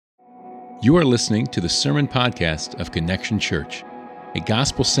You are listening to the Sermon Podcast of Connection Church, a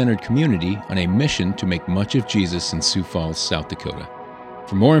gospel-centered community on a mission to make much of Jesus in Sioux Falls, South Dakota.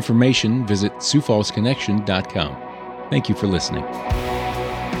 For more information, visit SiouxFallsConnection.com. Thank you for listening.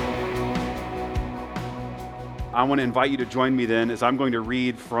 I want to invite you to join me then as I'm going to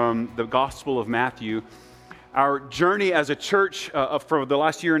read from the Gospel of Matthew. Our journey as a church for the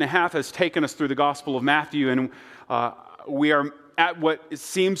last year and a half has taken us through the Gospel of Matthew, and we are at what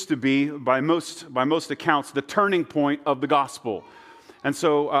seems to be, by most accounts, the turning point of the gospel. And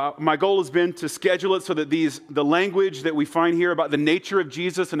so my goal has been to schedule it so that the language that we find here about the nature of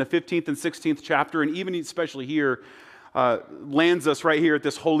Jesus in the 15th and 16th chapter, and even especially here, lands us right here at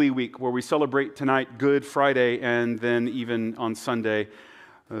this Holy Week where we celebrate tonight Good Friday, and then even on Sunday,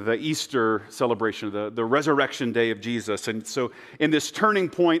 the Easter celebration, the resurrection day of Jesus. And so in this turning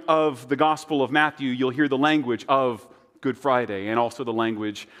point of the Gospel of Matthew, you'll hear the language of Good Friday and also the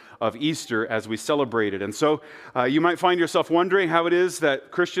language of Easter as we celebrate it. And so you might find yourself wondering how it is that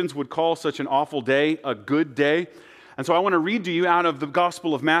Christians would call such an awful day a good day. And so I want to read to you out of the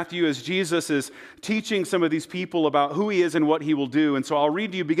Gospel of Matthew as Jesus is teaching some of these people about who he is and what he will do. And so I'll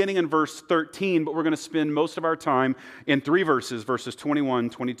read to you beginning in verse 13, but we're going to spend most of our time in three verses, verses 21,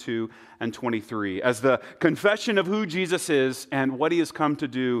 22, and 23. As the confession of who Jesus is and what he has come to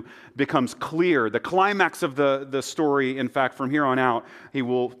do becomes clear, the climax of the story, in fact, from here on out, he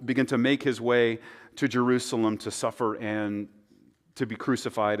will begin to make his way to Jerusalem to suffer and to be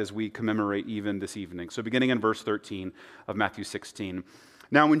crucified as we commemorate even this evening. So beginning in verse 13 of Matthew 16.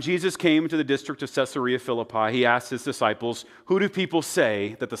 Now when Jesus came to the district of Caesarea Philippi, he asked his disciples, "Who do people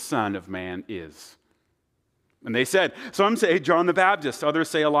say that the Son of Man is?" And they said, "Some say John the Baptist, others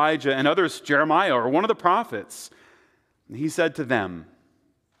say Elijah, and others Jeremiah or one of the prophets." And he said to them,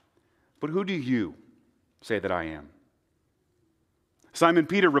 "But who do you say that I am?" Simon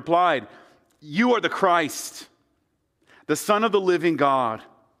Peter replied, "You are the Christ, the Son of the living God."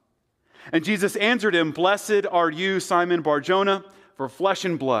 And Jesus answered him, "Blessed are you, Simon Bar-Jonah, for flesh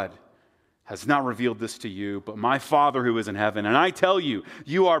and blood has not revealed this to you, but my Father who is in heaven. And I tell you,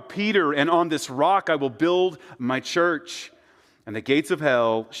 you are Peter, and on this rock I will build my church, and the gates of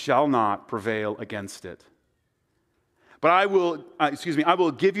hell shall not prevail against it. But I will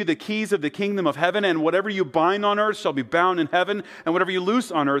give you the keys of the kingdom of heaven, and whatever you bind on earth shall be bound in heaven, and whatever you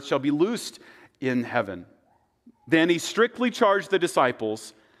loose on earth shall be loosed in heaven." Then he strictly charged the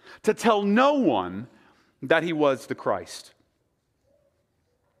disciples to tell no one that he was the Christ.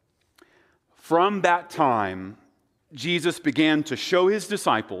 From that time, Jesus began to show his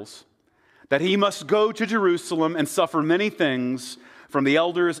disciples that he must go to Jerusalem and suffer many things from the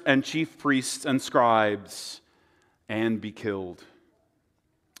elders and chief priests and scribes and be killed,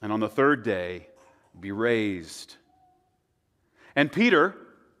 and on the third day be raised. And Peter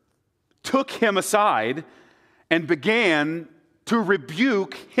took him aside and began to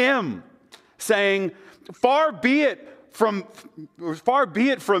rebuke him, saying, Far be it from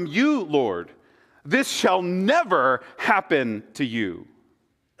you, Lord. This shall never happen to you."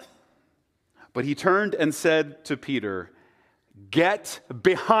 But he turned and said to Peter, "Get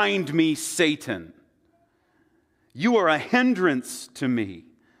behind me, Satan. You are a hindrance to me,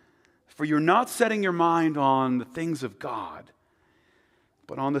 for you're not setting your mind on the things of God,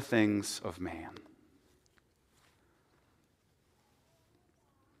 but on the things of man."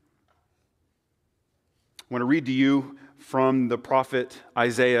 I want to read to you from the prophet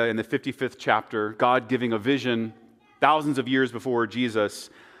Isaiah in the 55th chapter, God giving a vision thousands of years before Jesus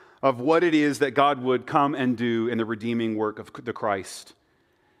of what it is that God would come and do in the redeeming work of the Christ.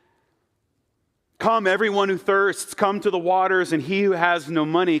 "Come, everyone who thirsts, come to the waters, and he who has no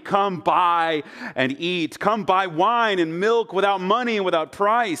money, come buy and eat. Come buy wine and milk without money and without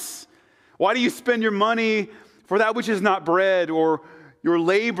price. Why do you spend your money for that which is not bread, or your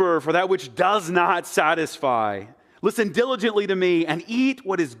labor for that which does not satisfy? Listen diligently to me and eat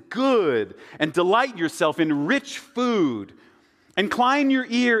what is good, and delight yourself in rich food. Incline your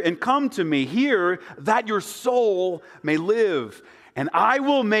ear and come to me. Hear that your soul may live. And I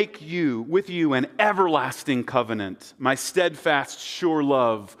will make with you an everlasting covenant, my steadfast, sure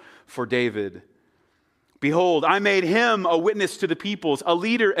love for David. Behold, I made him a witness to the peoples, a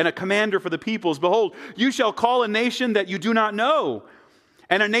leader and a commander for the peoples. Behold, you shall call a nation that you do not know,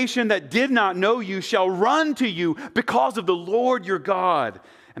 and a nation that did not know you shall run to you because of the Lord your God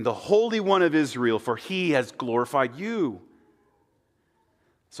and the Holy One of Israel, for he has glorified you.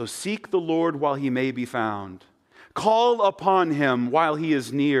 So seek the Lord while he may be found. Call upon him while he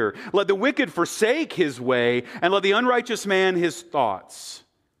is near. Let the wicked forsake his way, and let the unrighteous man his thoughts.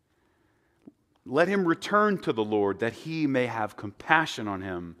 Let him return to the Lord, that he may have compassion on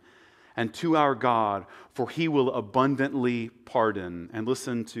him, and to our God, for he will abundantly pardon. And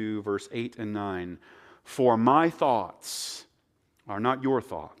listen to verse 8 and 9. For my thoughts are not your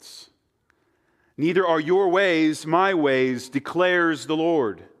thoughts, neither are your ways my ways, declares the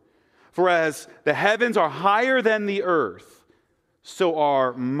Lord. For as the heavens are higher than the earth, so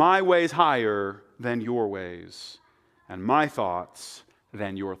are my ways higher than your ways, and my thoughts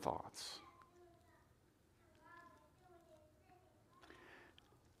than your thoughts.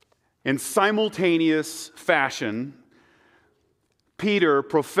 In simultaneous fashion, Peter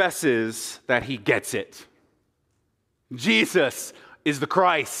professes that he gets it. Jesus is the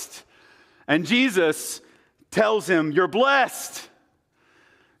Christ. And Jesus tells him, you're blessed.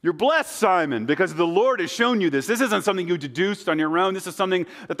 You're blessed, Simon, because the Lord has shown you this. This isn't something you deduced on your own. This is something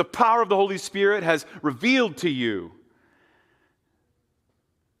that the power of the Holy Spirit has revealed to you.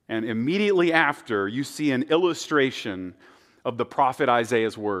 And immediately after, you see an illustration of the prophet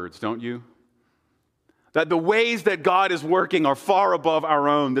Isaiah's words, don't you? That the ways that God is working are far above our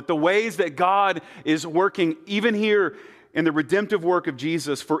own. That the ways that God is working, even here in the redemptive work of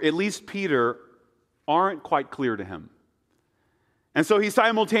Jesus, for at least Peter, aren't quite clear to him. And so he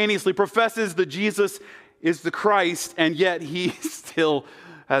simultaneously professes that Jesus is the Christ, and yet he still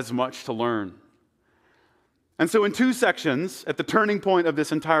has much to learn. And so in two sections, at the turning point of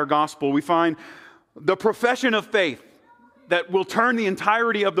this entire gospel, we find the profession of faith that will turn the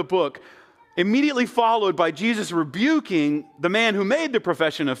entirety of the book, immediately followed by Jesus rebuking the man who made the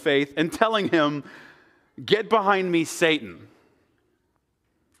profession of faith and telling him, "Get behind me, Satan."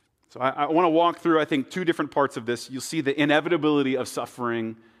 So I want to walk through, I think, two different parts of this. You'll see the inevitability of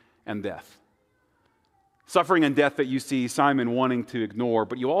suffering and death. Suffering and death that you see Simon wanting to ignore,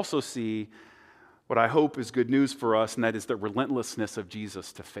 but you also see what I hope is good news for us, and that is the relentlessness of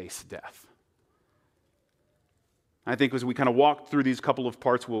Jesus to face death. I think as we kind of walk through these couple of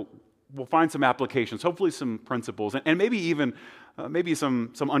parts, we'll find some applications, hopefully some principles, and maybe even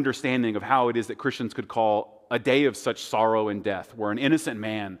some understanding of how it is that Christians could call a day of such sorrow and death, where an innocent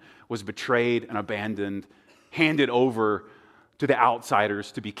man was betrayed and abandoned, handed over to the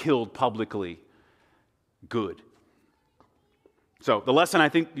outsiders to be killed publicly, good. So the lesson I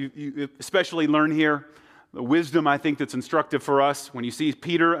think you especially learn here, the wisdom I think that's instructive for us, when you see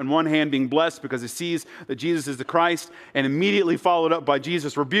Peter on one hand being blessed because he sees that Jesus is the Christ, and immediately followed up by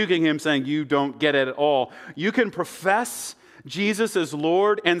Jesus rebuking him, saying, "You don't get it at all." You can profess Jesus as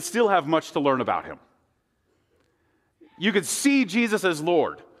Lord and still have much to learn about him. You could see Jesus as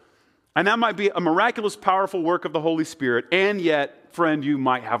Lord, and that might be a miraculous, powerful work of the Holy Spirit, and yet, friend, you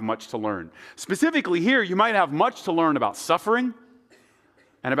might have much to learn. Specifically here, you might have much to learn about suffering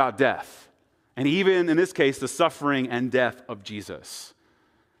and about death. And even, in this case, the suffering and death of Jesus.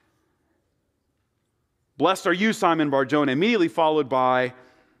 Blessed are you, Simon Bar-Jonah, immediately followed by,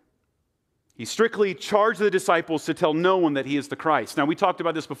 he strictly charged the disciples to tell no one that he is the Christ. Now, we talked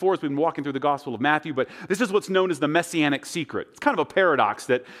about this before as we've been walking through the Gospel of Matthew, but this is what's known as the Messianic secret. It's kind of a paradox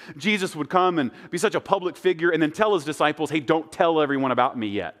that Jesus would come and be such a public figure and then tell his disciples, "Hey, don't tell everyone about me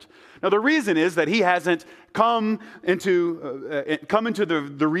yet." Now, the reason is that he hasn't come into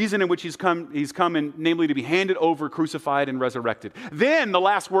the reason in which he's come, and namely to be handed over, crucified, and resurrected. Then the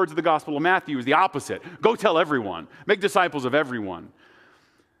last words of the Gospel of Matthew is the opposite. Go tell everyone. Make disciples of everyone.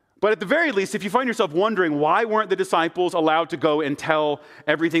 But at the very least, if you find yourself wondering why weren't the disciples allowed to go and tell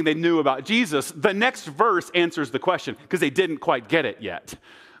everything they knew about Jesus, the next verse answers the question, because they didn't quite get it yet.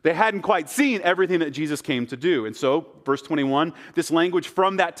 They hadn't quite seen everything that Jesus came to do. And so, verse 21, this language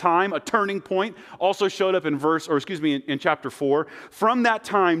 "from that time," a turning point, also showed up in chapter 4. From that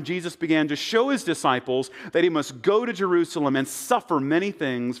time, Jesus began to show his disciples that he must go to Jerusalem and suffer many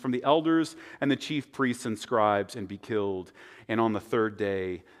things from the elders and the chief priests and scribes and be killed, and on the third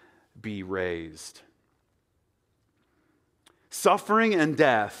day be raised. Suffering and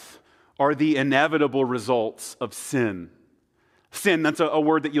death are the inevitable results of sin. Sin, that's a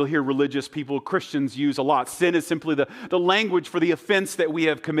word that you'll hear religious people, Christians use a lot. Sin is simply the language for the offense that we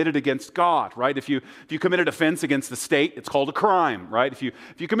have committed against God, right? If you commit an offense against the state, it's called a crime, right? If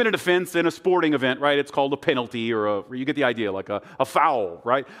you commit an offense in a sporting event, right, it's called a penalty, or you get the idea, like a foul,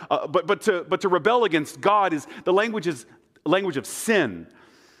 right? But to rebel against God is the language of sin.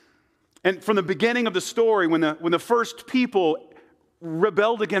 And from the beginning of the story, when the first people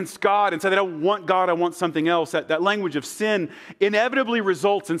rebelled against God and said, "I don't want God, I want something else," that language of sin inevitably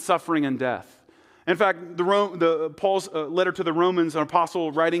results in suffering and death. In fact, Paul's letter to the Romans, an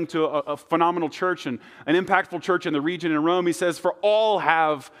apostle writing to a phenomenal church and an impactful church in the region in Rome, he says, "For all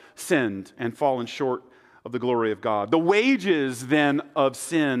have sinned and fallen short of the glory of God." The wages then of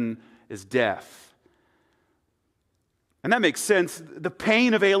sin is death. And that makes sense. The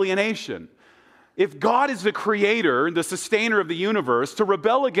pain of alienation. If God is the creator, the sustainer of the universe, to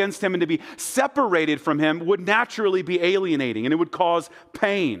rebel against him and to be separated from him would naturally be alienating, and it would cause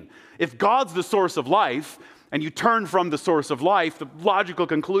pain. If God's the source of life, and you turn from the source of life, the logical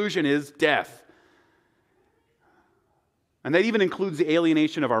conclusion is death. And that even includes the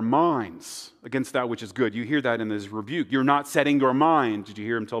alienation of our minds against that which is good. You hear that in his rebuke. You're not setting your mind, did you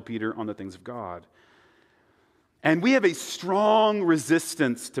hear him tell Peter, on the things of God? And we have a strong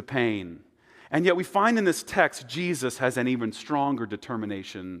resistance to pain. And yet we find in this text, Jesus has an even stronger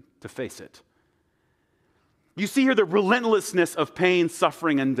determination to face it. You see here the relentlessness of pain,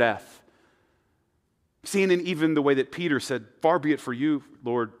 suffering, and death. Seen in even the way that Peter said, far be it for you,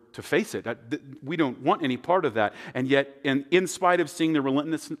 Lord, to face it. We don't want any part of that. And yet, in spite of seeing the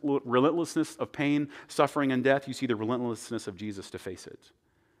relentlessness of pain, suffering, and death, you see the relentlessness of Jesus to face it.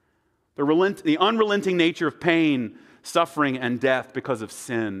 The unrelenting nature of pain, suffering, and death because of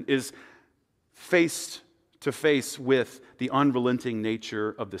sin is face to face with the unrelenting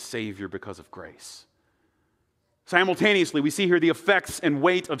nature of the Savior because of grace. Simultaneously, we see here the effects and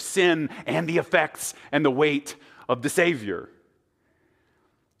weight of sin and the effects and the weight of the Savior.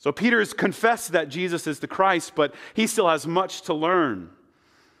 So Peter has confessed that Jesus is the Christ, but he still has much to learn.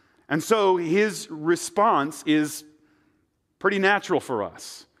 And so his response is pretty natural for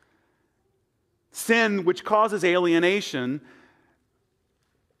us. Sin, which causes alienation,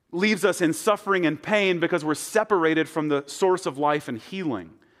 leaves us in suffering and pain because we're separated from the source of life and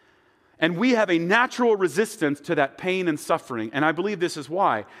healing. And we have a natural resistance to that pain and suffering. And I believe this is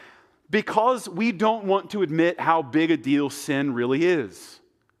why. Because we don't want to admit how big a deal sin really is.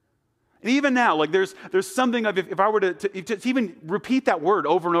 And even now, like there's something of, if I were to even repeat that word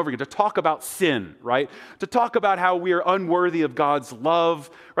over and over again, to talk about sin, right? To talk about how we are unworthy of God's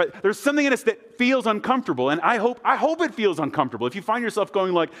love, right? There's something in us that feels uncomfortable, and I hope it feels uncomfortable. If you find yourself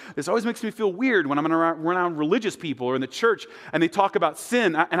going like, this always makes me feel weird when I'm around religious people or in the church and they talk about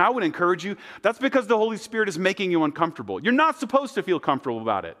sin, and I would encourage you, that's because the Holy Spirit is making you uncomfortable. You're not supposed to feel comfortable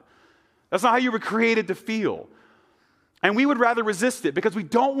about it. That's not how you were created to feel. And we would rather resist it because we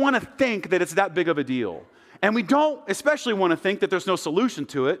don't want to think that it's that big of a deal. And we don't especially want to think that there's no solution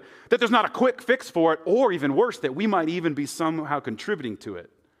to it, that there's not a quick fix for it, or even worse, that we might even be somehow contributing to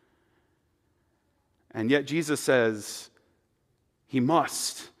it. And yet Jesus says he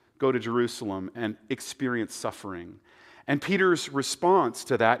must go to Jerusalem and experience suffering. And Peter's response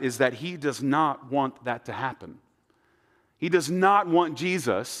to that is that he does not want that to happen. He does not want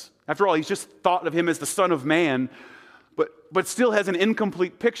Jesus. After all, he's just thought of him as the Son of Man, but still has an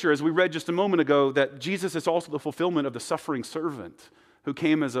incomplete picture, as we read just a moment ago, that Jesus is also the fulfillment of the suffering servant who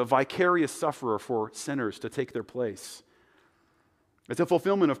came as a vicarious sufferer for sinners to take their place. It's a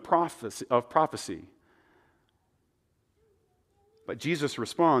fulfillment of prophecy. But Jesus'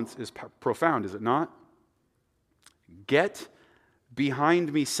 response is profound, is it not? Get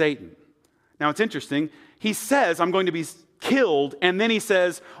behind me, Satan. Now it's interesting. He says, I'm going to be killed, and then he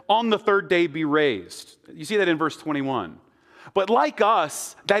says, on the third day be raised. You see that in verse 21. But like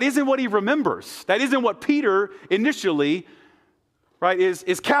us, that isn't what he remembers. That isn't what Peter initially, right,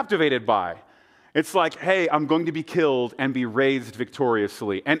 is captivated by. It's like, hey, I'm going to be killed and be raised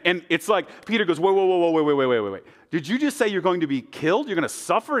victoriously. And it's like Peter goes, wait. Did you just say you're going to be killed? You're going to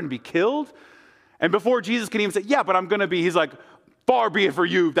suffer and be killed? And before Jesus can even say, yeah, but I'm going to be, he's like, far be it for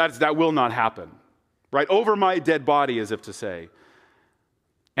you, that will not happen. Right, over my dead body, as if to say.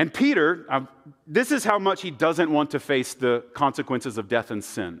 And Peter, this is how much he doesn't want to face the consequences of death and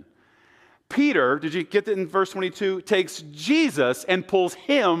sin. Peter, did you get that in verse 22, takes Jesus and pulls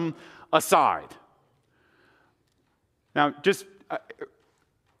him aside. Now, just,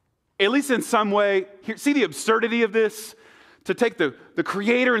 at least in some way, see the absurdity of this? To take the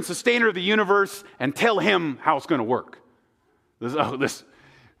creator and sustainer of the universe and tell him how it's going to work.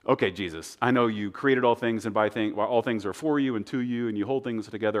 Okay, Jesus, I know you created all things, and all things are for you and to you, and you hold things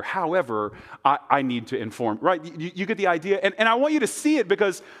together. However, I need to inform. Right? You get the idea? And I want you to see it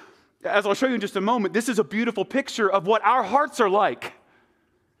because, as I'll show you in just a moment, this is a beautiful picture of what our hearts are like.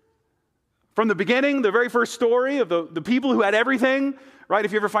 From the beginning, the very first story of the people who had everything, right?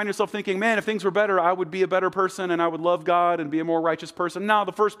 If you ever find yourself thinking, man, if things were better, I would be a better person and I would love God and be a more righteous person. No,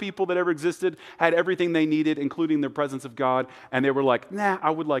 the first people that ever existed had everything they needed, including the presence of God, and they were like, nah, I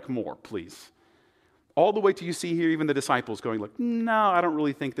would like more, please. All the way to you see here even the disciples going like, no, I don't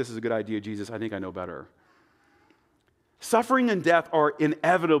really think this is a good idea, Jesus. I think I know better. Suffering and death are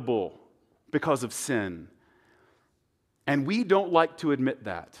inevitable because of sin. And we don't like to admit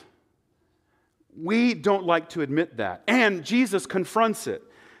that. We don't like to admit that. And Jesus confronts it.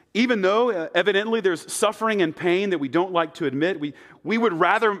 Even though evidently there's suffering and pain that we don't like to admit, we'd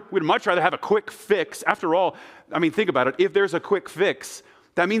much rather have a quick fix. After all, I mean, think about it. If there's a quick fix,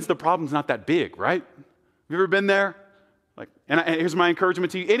 that means the problem's not that big, right? Have you ever been there? And here's my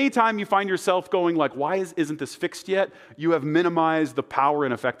encouragement to you. Anytime you find yourself going like, why isn't this fixed yet? You have minimized the power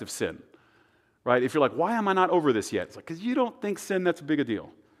and effect of sin, right? If you're like, why am I not over this yet? It's like, because you don't think sin, that's a big a deal.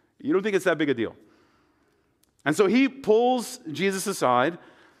 You don't think it's that big a deal. And so he pulls Jesus aside,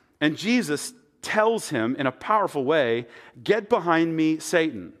 and Jesus tells him in a powerful way, get behind me,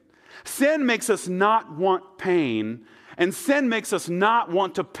 Satan. Sin makes us not want pain, and sin makes us not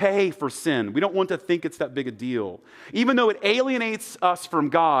want to pay for sin. We don't want to think it's that big a deal. Even though it alienates us from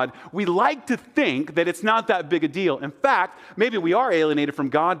God, we like to think that it's not that big a deal. In fact, maybe we are alienated from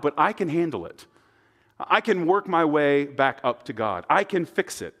God, but I can handle it. I can work my way back up to God. I can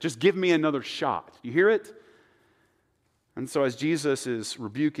fix it. Just give me another shot. You hear it? And so as Jesus is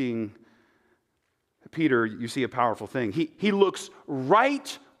rebuking Peter, you see a powerful thing. He looks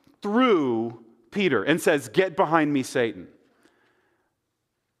right through Peter and says, get behind me, Satan.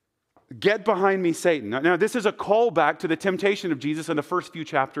 Get behind me, Satan. Now, this is a callback to the temptation of Jesus in the first few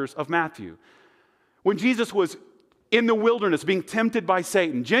chapters of Matthew. When Jesus was in the wilderness being tempted by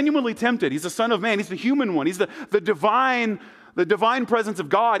Satan, genuinely tempted. He's the Son of Man. He's the human one. He's the divine presence of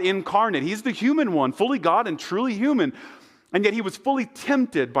God incarnate. He's the human one, fully God and truly human. And yet he was fully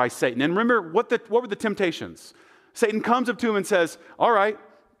tempted by Satan. And remember, what were the temptations? Satan comes up to him and says, all right,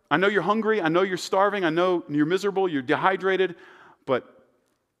 I know you're hungry, I know you're starving, I know you're miserable, you're dehydrated, but,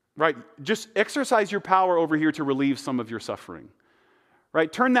 right, just exercise your power over here to relieve some of your suffering.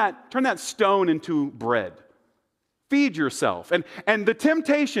 Right? Turn that stone into bread. Feed yourself. And the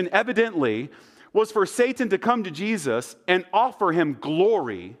temptation, evidently, was for Satan to come to Jesus and offer him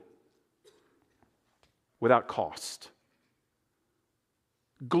glory without cost.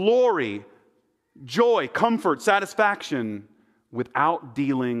 Glory, joy, comfort, satisfaction without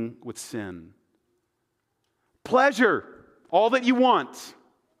dealing with sin. Pleasure, all that you want,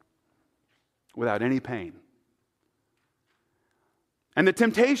 without any pain. And the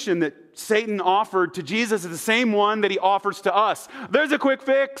temptation that Satan offered to Jesus is the same one that he offers to us. There's a quick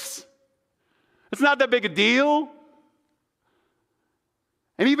fix. It's not that big a deal.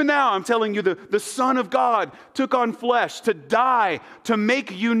 And even now, I'm telling you, the Son of God took on flesh to die, to make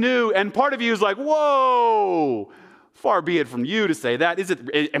you new. And part of you is like, whoa, far be it from you to say that.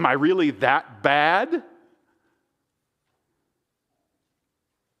 Am I really that bad?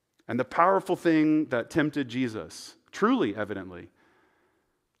 And the powerful thing that tempted Jesus, truly, evidently,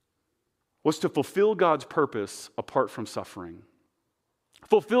 was to fulfill God's purpose apart from suffering.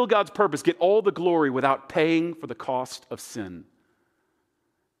 Fulfill God's purpose, get all the glory without paying for the cost of sin.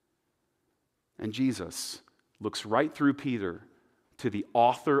 And Jesus looks right through Peter to the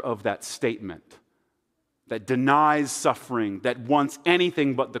author of that statement that denies suffering, that wants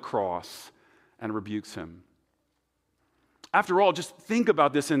anything but the cross, and rebukes him. After all, just think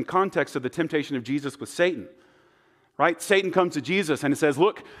about this in context of the temptation of Jesus with Satan. Right? Satan comes to Jesus and says,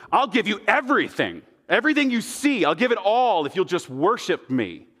 look, I'll give you everything. Everything you see, I'll give it all if you'll just worship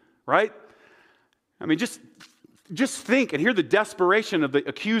me. Right? I mean, just think and hear the desperation of the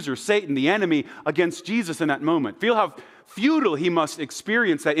accuser, Satan, the enemy, against Jesus in that moment. Feel how futile he must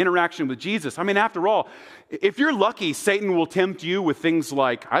experience that interaction with Jesus. I mean, after all, if you're lucky, Satan will tempt you with things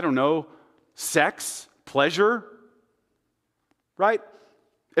like, I don't know, sex, pleasure. Right?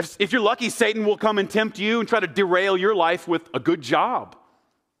 If you're lucky, Satan will come and tempt you and try to derail your life with a good job,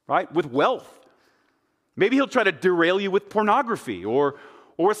 right? With wealth. Maybe he'll try to derail you with pornography or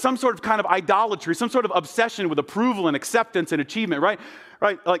some sort of kind of idolatry, some sort of obsession with approval and acceptance and achievement, right?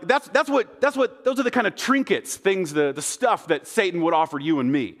 Right? Like those are the kind of trinkets, things, the stuff that Satan would offer you and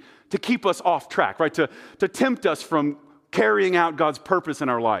me to keep us off track, right? To tempt us from carrying out God's purpose in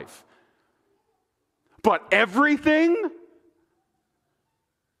our life. But everything?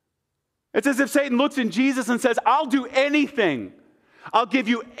 It's as if Satan looks in Jesus and says, I'll do anything. I'll give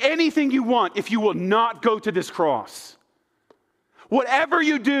you anything you want if you will not go to this cross. Whatever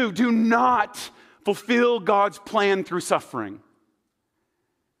you do, do not fulfill God's plan through suffering.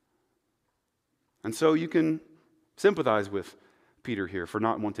 And so you can sympathize with Peter here for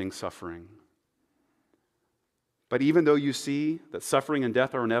not wanting suffering. But even though you see that suffering and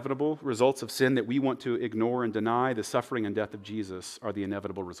death are inevitable results of sin that we want to ignore and deny, the suffering and death of Jesus are the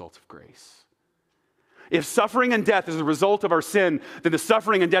inevitable results of grace. If suffering and death is the result of our sin, then the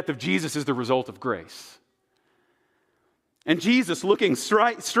suffering and death of Jesus is the result of grace. And Jesus, looking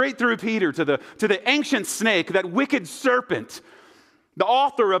straight through Peter to the ancient snake, that wicked serpent, the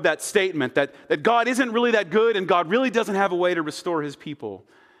author of that statement that God isn't really that good and God really doesn't have a way to restore his people.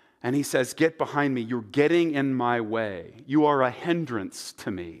 And he says, get behind me. You're getting in my way. You are a hindrance to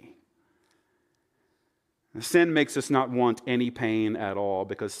me. And sin makes us not want any pain at all,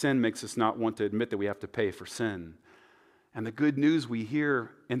 because sin makes us not want to admit that we have to pay for sin. And the good news we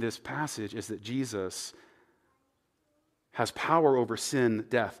hear in this passage is that Jesus has power over sin,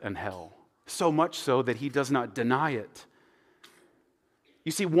 death, and hell. So much so that he does not deny it.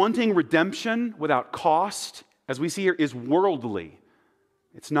 You see, wanting redemption without cost, as we see here, is worldly.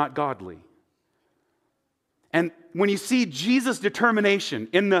 It's not godly. And when you see Jesus' determination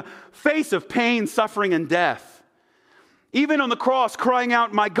in the face of pain, suffering, and death, even on the cross crying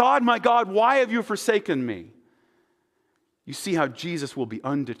out, my God, why have you forsaken me? You see how Jesus will be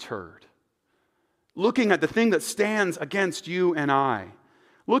undeterred. Looking at the thing that stands against you and I.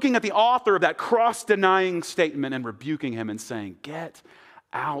 Looking at the author of that cross-denying statement and rebuking him and saying, get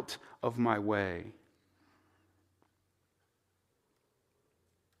out of my way.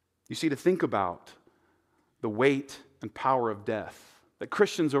 You see, to think about the weight and power of death that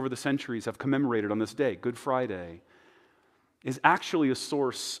Christians over the centuries have commemorated on this day, Good Friday, is actually a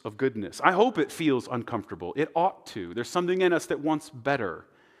source of goodness. I hope it feels uncomfortable. It ought to. There's something in us that wants better.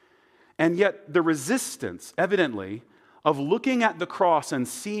 And yet the resistance, evidently, of looking at the cross and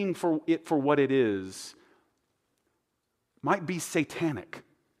seeing it for what it is might be satanic.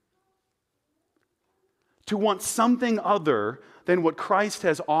 To want something other than what Christ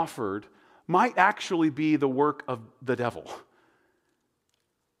has offered might actually be the work of the devil.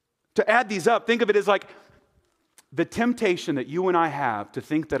 To add these up, think of it as like the temptation that you and I have to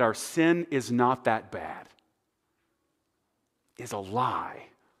think that our sin is not that bad is a lie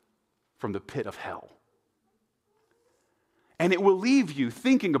from the pit of hell. And it will leave you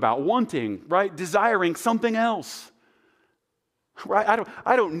thinking about wanting, right, desiring something else. Right?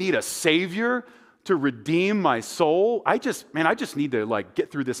 I don't need a savior to redeem my soul. I just need to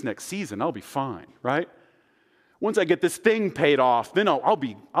get through this next season. I'll be fine, right? Once I get this thing paid off, then I'll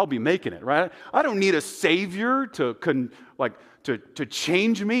be making it, right? I don't need a savior to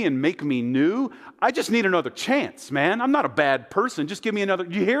change me and make me new. I just need another chance, man. I'm not a bad person. Just give me another.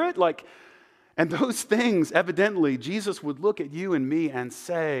 You hear it? And those things, evidently, Jesus would look at you and me and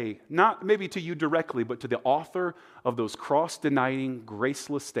say, not maybe to you directly, but to the author of those cross-denying,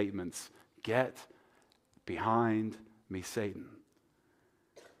 graceless statements, get behind me, Satan.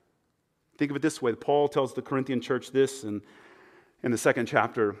 Think of it this way. Paul tells the Corinthian church this in the second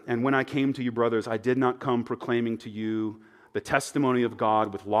chapter, and when I came to you, brothers, I did not come proclaiming to you the testimony of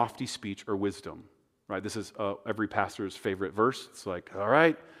God with lofty speech or wisdom. Right? This is every pastor's favorite verse. It's like, all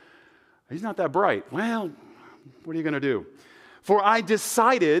right, he's not that bright. Well, what are you going to do? For I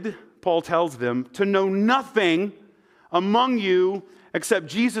decided, Paul tells them, to know nothing among you except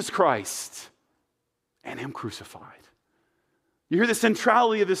Jesus Christ and him crucified. You hear the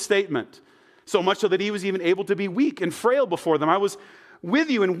centrality of this statement, so much so that he was even able to be weak and frail before them. I was with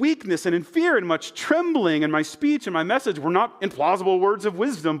you in weakness and in fear and much trembling, and my speech and my message were not implausible words of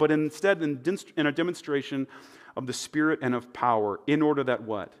wisdom, but instead in a demonstration of the Spirit and of power, in order that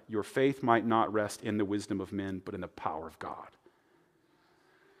what? Your faith might not rest in the wisdom of men, but in the power of God.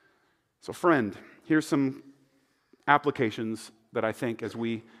 So friend, here's some applications that I think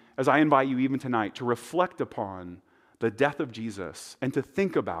as I invite you even tonight to reflect upon the death of Jesus and to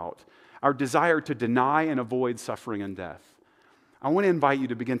think about our desire to deny and avoid suffering and death. I want to invite you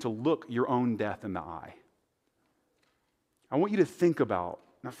to begin to look your own death in the eye. I want you to think about,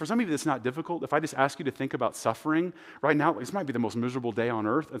 now for some of you it's not difficult. If I just ask you to think about suffering right now, this might be the most miserable day on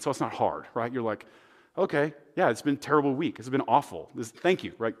earth, and so it's not hard, right? You're like, okay, yeah, it's been a terrible week. It's been awful. Thank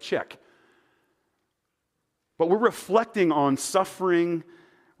you, right? Check. But we're reflecting on suffering.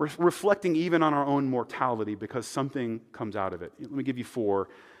 We're reflecting even on our own mortality because something comes out of it. Let me give you 4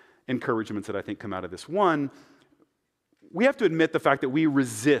 encouragements that I think come out of this. 1, we have to admit the fact that we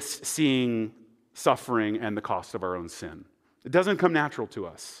resist seeing suffering and the cost of our own sin. It doesn't come natural to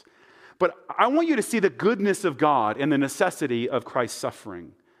us. But I want you to see the goodness of God and the necessity of Christ's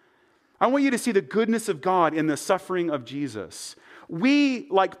suffering. I want you to see the goodness of God in the suffering of Jesus. We,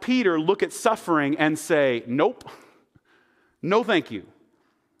 like Peter, look at suffering and say, nope, no thank you.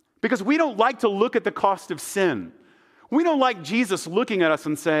 Because we don't like to look at the cost of sin. We don't like Jesus looking at us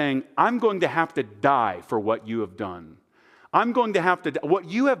and saying, I'm going to have to die for what you have done. What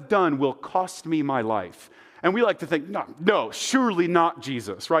you have done will cost me my life. And we like to think, no, surely not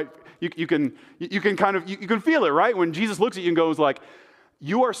Jesus, right? You can feel it, right? When Jesus looks at you and goes like,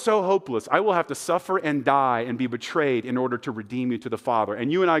 you are so hopeless. I will have to suffer and die and be betrayed in order to redeem you to the Father.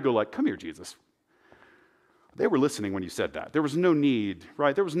 And you and I go like, come here, Jesus. They were listening when you said that. There was no need,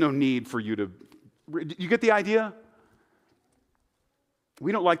 right? There was no need for you to, you get the idea?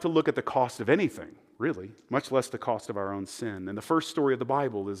 We don't like to look at the cost of anything, really, much less the cost of our own sin. And the first story of the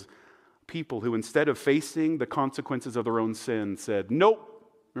Bible is people who, instead of facing the consequences of their own sin, said, nope.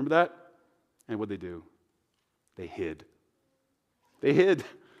 Remember that? And what did they do? They hid. They hid.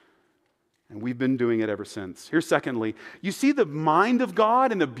 And we've been doing it ever since. Here, secondly, you see the mind of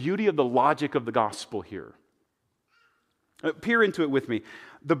God and the beauty of the logic of the gospel here. Peer into it with me.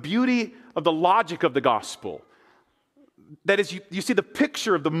 The beauty of the logic of the gospel. That is, you see the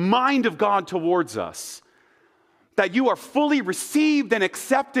picture of the mind of God towards us. That you are fully received and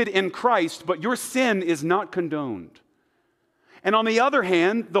accepted in Christ, but your sin is not condoned. And on the other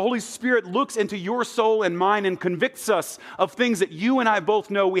hand, the Holy Spirit looks into your soul and mine and convicts us of things that you and I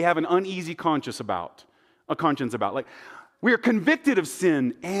both know we have an uneasy conscience about. Like, we are convicted of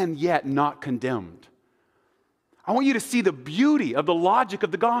sin and yet not condemned. I want you to see the beauty of the logic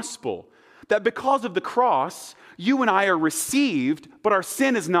of the gospel. That because of the cross, you and I are received, but our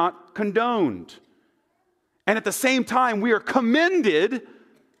sin is not condoned. And at the same time, we are commended.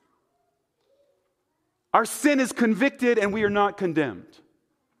 Our sin is convicted and we are not condemned.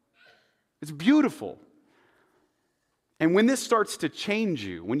 It's beautiful. And when this starts to change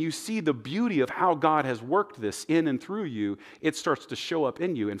you, when you see the beauty of how God has worked this in and through you, it starts to show up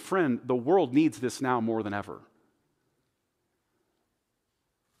in you. And friend, the world needs this now more than ever.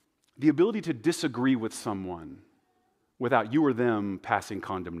 The ability to disagree with someone without you or them passing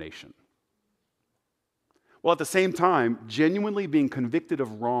condemnation. While at the same time, genuinely being convicted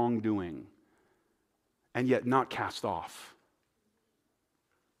of wrongdoing and yet not cast off.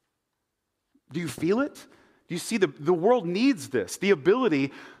 Do you feel it? Do you see the world needs this, the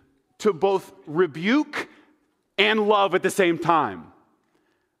ability to both rebuke and love at the same time.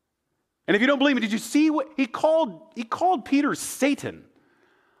 And if you don't believe me, did you see what he called Peter Satan?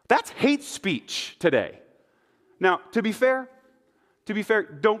 That's hate speech today. Now, to be fair,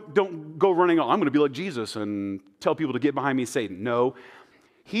 don't go running on, I'm going to be like Jesus and tell people to get behind me, Satan. No,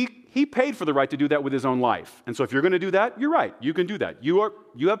 he paid for the right to do that with his own life. And so if you're going to do that, you're right. You can do that. You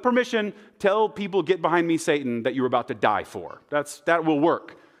have permission. Tell people, get behind me, Satan, that you're about to die for. That will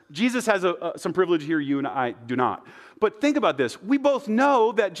work. Jesus has some privilege here you and I do not. But think about this. We both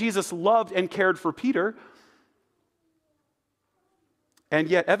know that Jesus loved and cared for Peter. And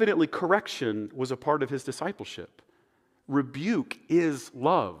yet, evidently, correction was a part of his discipleship. Rebuke is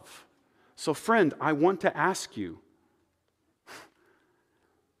love. So, friend, I want to ask you,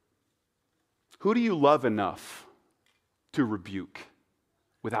 who do you love enough to rebuke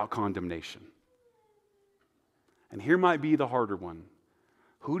without condemnation? And here might be the harder one.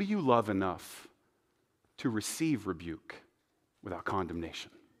 Who do you love enough to receive rebuke without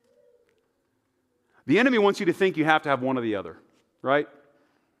condemnation? The enemy wants you to think you have to have one or the other, right?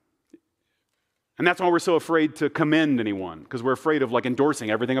 And that's why we're so afraid to commend anyone, because we're afraid of endorsing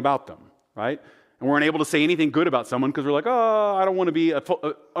everything about them, right? And we're unable to say anything good about someone because we're like, oh, I don't want to be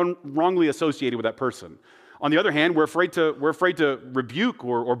wrongly associated with that person. On the other hand, we're afraid to rebuke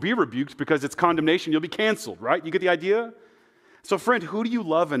or be rebuked because it's condemnation. You'll be canceled, right? You get the idea? So friend, who do you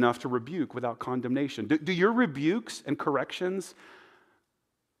love enough to rebuke without condemnation? Do your rebukes and corrections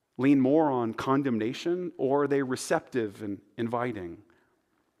lean more on condemnation, or are they receptive and inviting?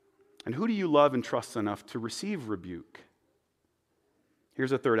 And who do you love and trust enough to receive rebuke?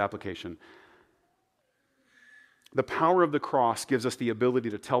 Here's a third application. The power of the cross gives us the ability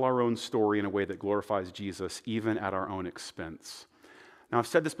to tell our own story in a way that glorifies Jesus, even at our own expense. Now, I've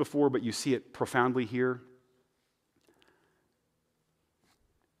said this before, but you see it profoundly here.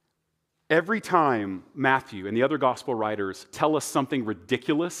 Every time Matthew and the other gospel writers tell us something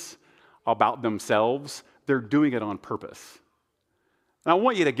ridiculous about themselves, they're doing it on purpose. And I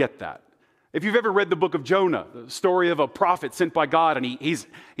want you to get that. If you've ever read the book of Jonah, the story of a prophet sent by God, and he's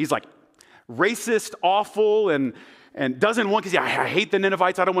like racist, awful, and doesn't want, because I hate the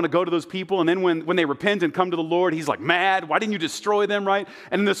Ninevites, I don't want to go to those people. And then when they repent and come to the Lord, he's like mad. Why didn't you destroy them, right?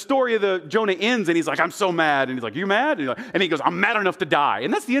 And the story of the Jonah ends, and he's like, I'm so mad. And he's like, you mad? And he goes, I'm mad enough to die.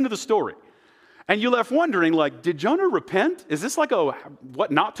 And that's the end of the story. And you're left wondering, did Jonah repent? Is this like a what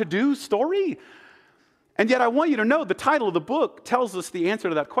not to do story? And yet I want you to know the title of the book tells us the answer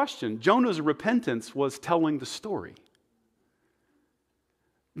to that question. Jonah's repentance was telling the story.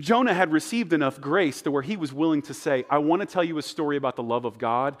 Jonah had received enough grace to where he was willing to say, I want to tell you a story about the love of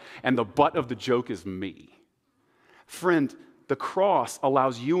God, and the butt of the joke is me. Friend, the cross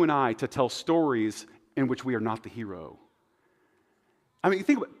allows you and I to tell stories in which we are not the hero. I mean,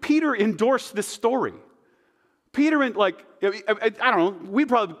 think about it. Peter endorsed this story. Peter, I don't know, we'd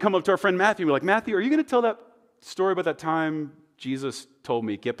probably come up to our friend Matthew and be like, Matthew, are you going to tell that story about that time Jesus told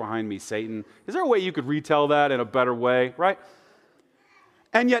me, get behind me, Satan? Is there a way you could retell that in a better way, right?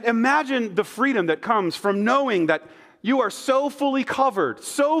 And yet imagine the freedom that comes from knowing that you are so fully covered,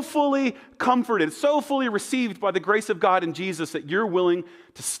 so fully comforted, so fully received by the grace of God in Jesus that you're willing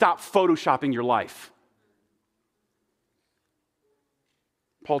to stop photoshopping your life.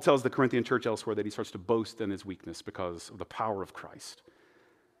 Paul tells the Corinthian church elsewhere that he starts to boast in his weakness because of the power of Christ.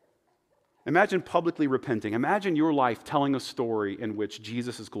 Imagine publicly repenting. Imagine your life telling a story in which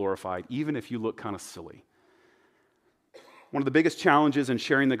Jesus is glorified, even if you look kind of silly. One of the biggest challenges in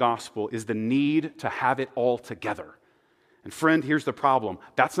sharing the gospel is the need to have it all together. And friend, here's the problem.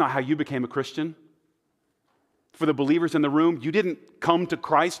 That's not how you became a Christian. For the believers in the room, you didn't come to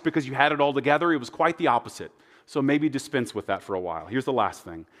Christ because you had it all together. It was quite the opposite. So maybe dispense with that for a while. Here's the last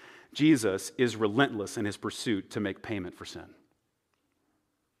thing. Jesus is relentless in his pursuit to make payment for sin.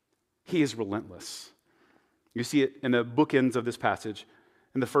 He is relentless. You see it in the bookends of this passage.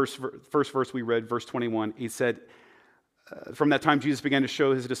 In the first verse we read, verse 21, he said, from that time Jesus began to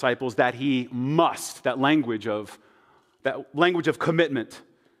show his disciples that he must, that language of commitment.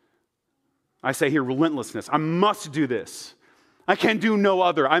 I say here relentlessness. I must do this. I can do no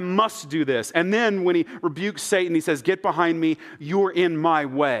other. I must do this. And then when he rebukes Satan, he says, get behind me. You are in my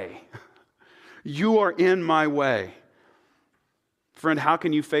way. You are in my way. Friend, how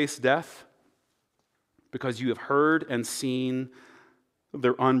can you face death? Because you have heard and seen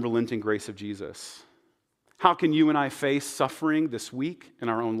the unrelenting grace of Jesus. How can you and I face suffering this week in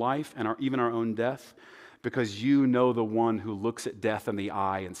our own life and even our own death? Because you know the one who looks at death in the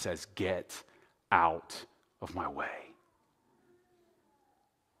eye and says, get out of my way.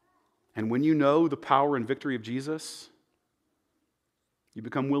 And when you know the power and victory of Jesus, you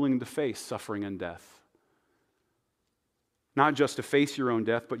become willing to face suffering and death. Not just to face your own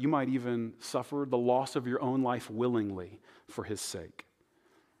death, but you might even suffer the loss of your own life willingly for his sake.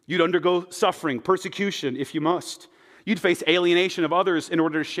 You'd undergo suffering, persecution if you must. You'd face alienation of others in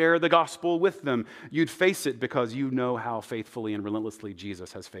order to share the gospel with them. You'd face it because you know how faithfully and relentlessly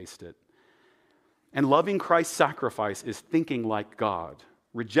Jesus has faced it. And loving Christ's sacrifice is thinking like God.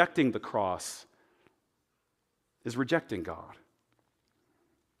 Rejecting the cross is rejecting God.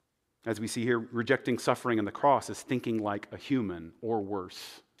 As we see here, rejecting suffering and the cross is thinking like a human, or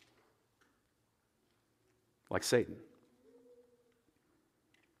worse, like Satan.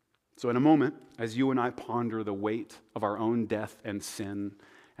 So in a moment, as you and I ponder the weight of our own death and sin,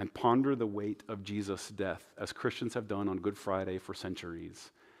 and ponder the weight of Jesus' death, as Christians have done on Good Friday for centuries,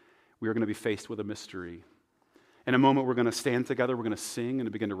 we are going to be faced with a mystery. In a moment, we're going to stand together, we're going to sing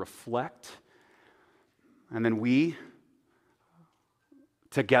and begin to reflect. And then we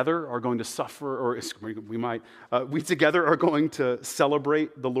together are going to suffer, or we together are going to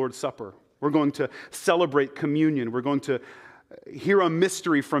celebrate the Lord's Supper. We're going to celebrate communion. We're going to hear a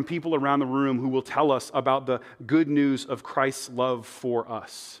mystery from people around the room who will tell us about the good news of Christ's love for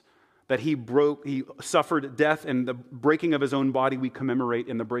us. That he suffered death, and the breaking of his own body we commemorate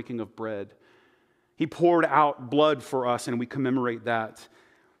in the breaking of bread. He poured out blood for us, and we commemorate that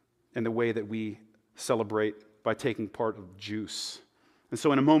in the way that we celebrate by taking part of juice. And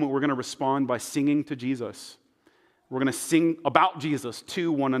so in a moment, we're going to respond by singing to Jesus. We're going to sing about Jesus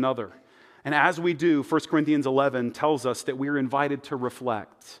to one another. And as we do, 1 Corinthians 11 tells us that we're invited to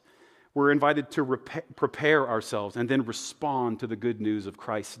reflect. We're invited to prepare ourselves and then respond to the good news of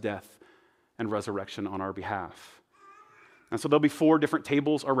Christ's death and resurrection on our behalf. And so there'll be 4 different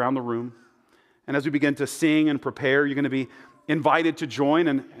tables around the room. And as we begin to sing and prepare, you're going to be invited to join.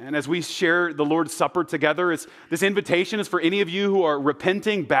 And as we share the Lord's Supper together, this invitation is for any of you who are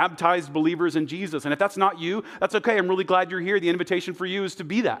repenting, baptized believers in Jesus. And if that's not you, that's okay. I'm really glad you're here. The invitation for you is to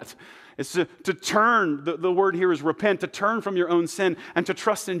be that. It's to turn, the word here is repent, to turn from your own sin and to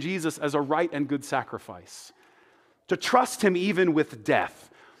trust in Jesus as a right and good sacrifice. To trust him even with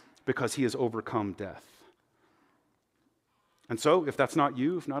death because he has overcome death. And so, if that's not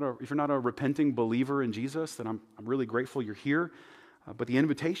you, if you're not a repenting believer in Jesus, then I'm really grateful you're here. But the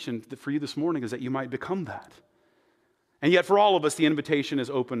invitation for you this morning is that you might become that. And yet for all of us, the invitation is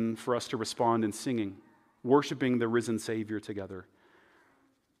open for us to respond in singing, worshiping the risen Savior together.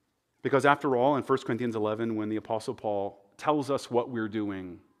 Because after all, in 1 Corinthians 11, when the Apostle Paul tells us what we're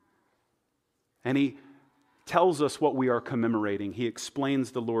doing, and he tells us what we are commemorating, he explains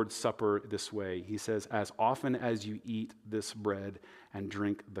the Lord's Supper this way. He says, as often as you eat this bread and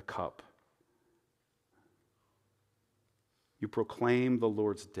drink the cup, you proclaim the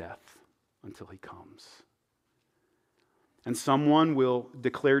Lord's death until he comes. And someone will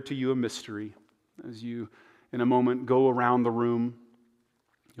declare to you a mystery as you, in a moment, go around the room.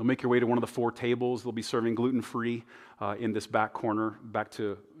 You'll make your way to one of the 4 tables. They'll be serving gluten-free in this back corner, back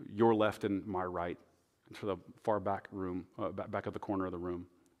to your left and my right. to the far back room, back of the corner of the room.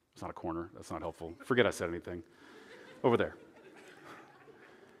 It's not a corner. That's not helpful. Forget I said anything. Over there.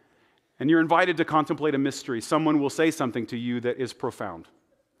 And you're invited to contemplate a mystery. Someone will say something to you that is profound.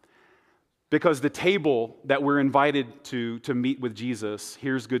 Because the table that we're invited to meet with Jesus,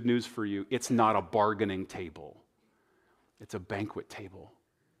 here's good news for you. It's not a bargaining table. It's a banquet table.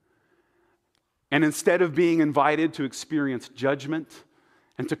 And instead of being invited to experience judgment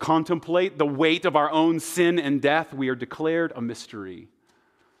and to contemplate the weight of our own sin and death, we are declared a mystery.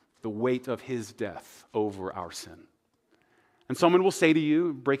 The weight of his death over our sin. And someone will say to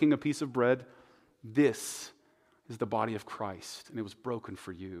you, breaking a piece of bread, this is the body of Christ, and it was broken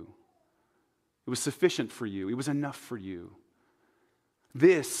for you. It was sufficient for you. It was enough for you.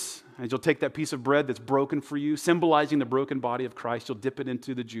 This, and you'll take that piece of bread that's broken for you, symbolizing the broken body of Christ, you'll dip it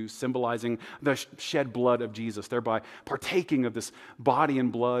into the juice, symbolizing the shed blood of Jesus, thereby partaking of this body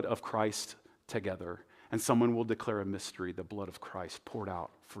and blood of Christ together. And someone will declare a mystery, the blood of Christ poured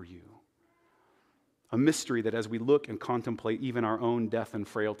out for you. A mystery that as we look and contemplate even our own death and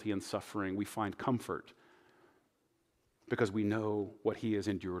frailty and suffering, we find comfort because we know what he has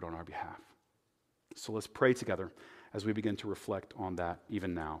endured on our behalf. So let's pray together as we begin to reflect on that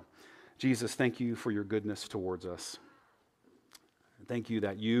even now. Jesus, thank you for your goodness towards us. Thank you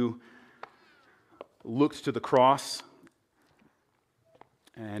that you looked to the cross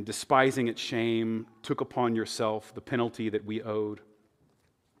and, despising its shame, took upon yourself the penalty that we owed.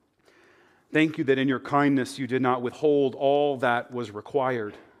 Thank you that in your kindness you did not withhold all that was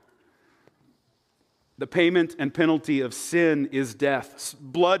required. The payment and penalty of sin is death.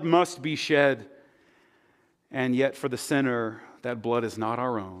 Blood must be shed. And yet for the sinner, that blood is not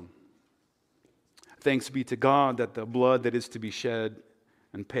our own. Thanks be to God that the blood that is to be shed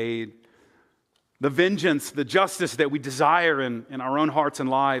and paid, the vengeance, the justice that we desire in our own hearts and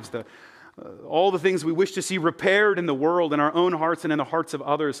lives, all the things we wish to see repaired in the world, in our own hearts and in the hearts of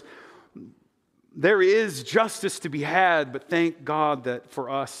others, there is justice to be had, but thank God that for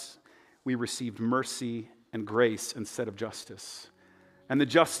us, we received mercy and grace instead of justice. And the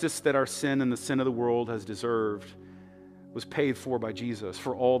justice that our sin and the sin of the world has deserved was paid for by Jesus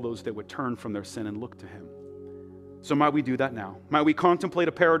for all those that would turn from their sin and look to him. So might we do that now. Might we contemplate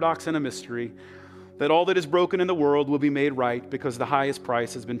a paradox and a mystery that all that is broken in the world will be made right because the highest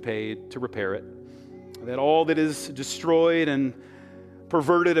price has been paid to repair it. That all that is destroyed and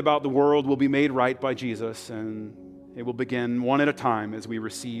perverted about the world will be made right by Jesus, and it will begin one at a time as we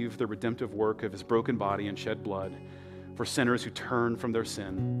receive the redemptive work of his broken body and shed blood for sinners who turn from their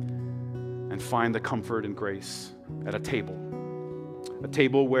sin and find the comfort and grace at a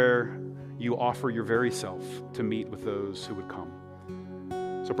table where you offer your very self to meet with those who would come.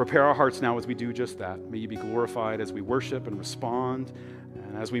 So prepare our hearts now as we do just that. May you be glorified as we worship and respond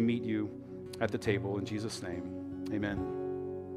and as we meet you at the table. In Jesus' name, amen.